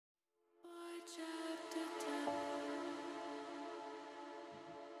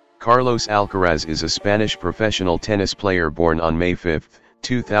Carlos Alcaraz is a Spanish professional tennis player born on May 5,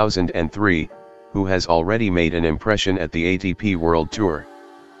 2003, who has already made an impression at the ATP World Tour.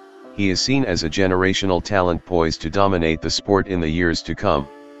 He is seen as a generational talent poised to dominate the sport in the years to come.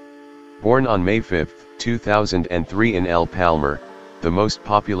 Born on May 5, 2003 in El Palmar, the most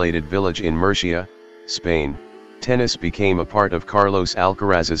populated village in Murcia, Spain, tennis became a part of Carlos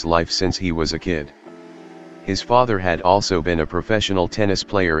Alcaraz's life since he was a kid. His father had also been a professional tennis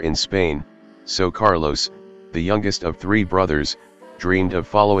player in Spain, so Carlos, the youngest of three brothers, dreamed of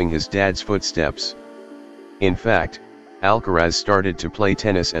following his dad's footsteps. In fact, Alcaraz started to play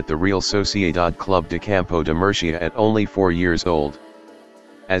tennis at the Real Sociedad Club de Campo de Murcia at only 4 years old.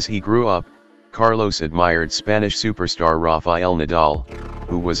 As he grew up, Carlos admired Spanish superstar Rafael Nadal,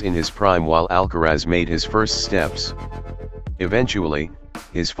 who was in his prime while Alcaraz made his first steps. Eventually,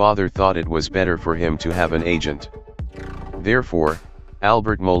 his father thought it was better for him to have an agent. Therefore,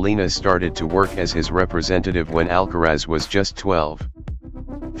 Albert Molina started to work as his representative when Alcaraz was just 12.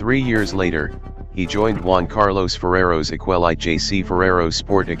 3 years later, he joined Juan Carlos Ferrero's Escuela JC Ferrero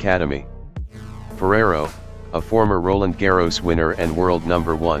Sport Academy. Ferrero, a former Roland Garros winner and world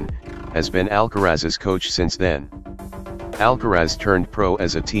number 1, has been Alcaraz's coach since then. Alcaraz turned pro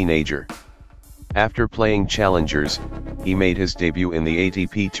as a teenager. After playing challengers, he made his debut in the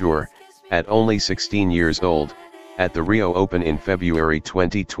ATP Tour, at only 16 years old, at the Rio Open in February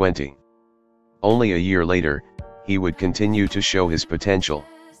 2020. Only a year later, he would continue to show his potential.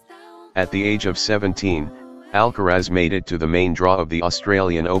 At the age of 17, Alcaraz made it to the main draw of the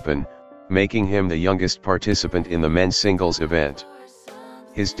Australian Open, making him the youngest participant in the men's singles event.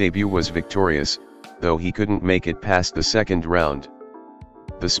 His debut was victorious, though he couldn't make it past the second round.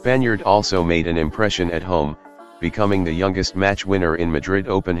 The Spaniard also made an impression at home, becoming the youngest match winner in Madrid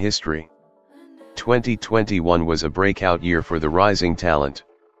Open history. 2021 was a breakout year for the rising talent.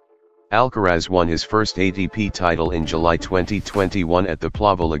 Alcaraz won his first ATP title in July 2021 at the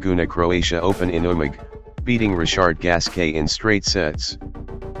Plava Laguna Croatia Open in Umag, beating Richard Gasquet in straight sets.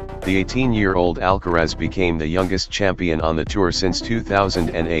 The 18-year-old Alcaraz became the youngest champion on the tour since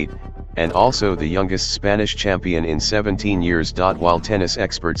 2008, and also the youngest Spanish champion in 17 years. While tennis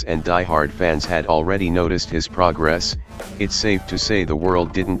experts and die-hard fans had already noticed his progress, it's safe to say the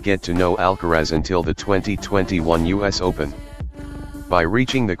world didn't get to know Alcaraz until the 2021 US Open. By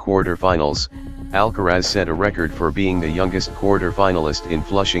reaching the quarterfinals, Alcaraz set a record for being the youngest quarterfinalist in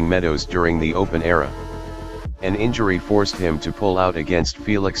Flushing Meadows during the Open era. An injury forced him to pull out against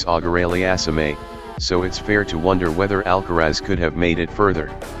Felix Auger-Aliassime, so it's fair to wonder whether Alcaraz could have made it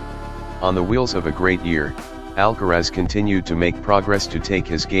further. On the wheels of a great year, Alcaraz continued to make progress to take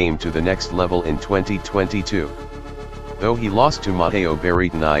his game to the next level in 2022. Though he lost to Matteo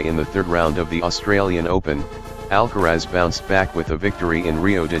Berrettini in the third round of the Australian Open, Alcaraz bounced back with a victory in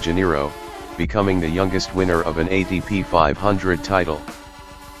Rio de Janeiro, becoming the youngest winner of an ATP 500 title.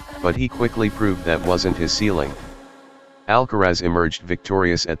 But he quickly proved that wasn't his ceiling. Alcaraz emerged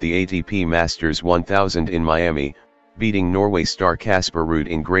victorious at the ATP Masters 1000 in Miami, beating Norway star Casper Ruud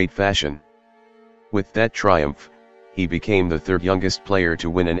in great fashion. With that triumph, he became the third youngest player to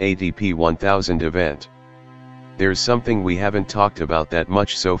win an ATP 1000 event. There's something we haven't talked about that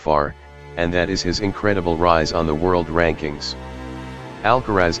much so far, and that is his incredible rise on the world rankings.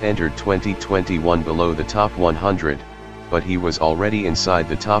 Alcaraz entered 2021 below the top 100, but he was already inside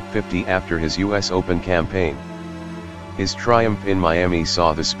the top 50 after his US Open campaign. His triumph in Miami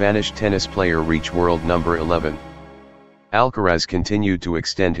saw the Spanish tennis player reach world number 11. Alcaraz continued to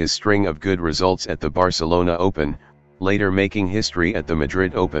extend his string of good results at the Barcelona Open, later making history at the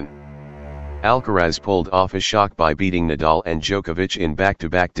Madrid Open. Alcaraz pulled off a shock by beating Nadal and Djokovic in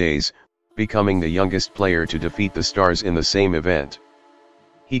back-to-back days, becoming the youngest player to defeat the stars in the same event.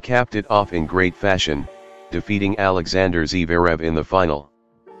 He capped it off in great fashion, defeating Alexander Zverev in the final.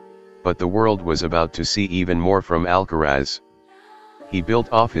 But the world was about to see even more from Alcaraz. He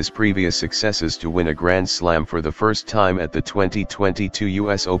built off his previous successes to win a Grand Slam for the first time at the 2022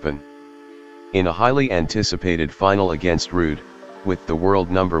 US Open. In a highly anticipated final against Ruud, with the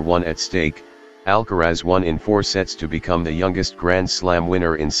world number 1 at stake, Alcaraz won in 4 sets to become the youngest Grand Slam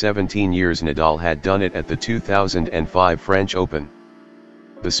winner in 17 years. Nadal had done it at the 2005 French Open.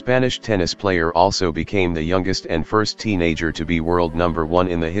 The Spanish tennis player also became the youngest and first teenager to be world number 1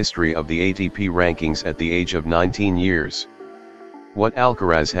 in the history of the ATP rankings at the age of 19 years. What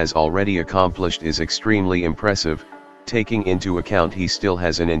Alcaraz has already accomplished is extremely impressive, taking into account he still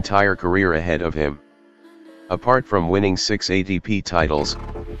has an entire career ahead of him. Apart from winning 6 ATP titles,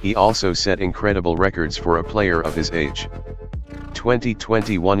 he also set incredible records for a player of his age.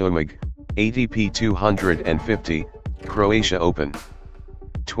 2021 UMAG, ATP 250, Croatia Open.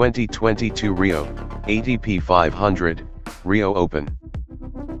 2022 Rio, ATP 500, Rio Open.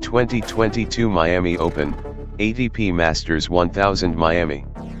 2022 Miami Open, ATP Masters 1000 Miami.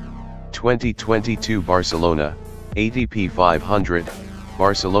 2022 Barcelona, ATP 500,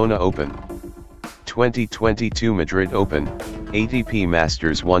 Barcelona Open. 2022 Madrid Open, ATP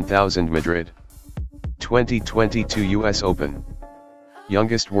Masters 1000 Madrid. 2022 US Open.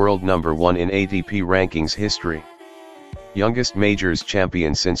 Youngest world number 1 in ATP rankings history. Youngest majors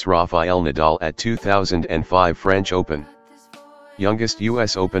champion since Rafael Nadal at 2005 French Open. Youngest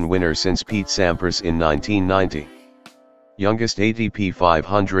US Open winner since Pete Sampras in 1990. Youngest ATP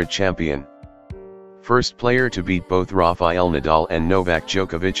 500 champion. First player to beat both Rafael Nadal and Novak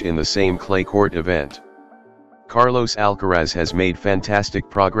Djokovic in the same clay court event. Carlos Alcaraz has made fantastic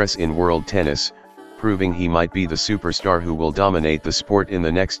progress in world tennis, proving he might be the superstar who will dominate the sport in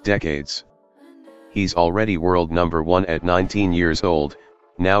the next decades. He's already world number 1 at 19 years old,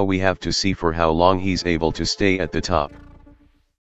 now we have to see for how long he's able to stay at the top.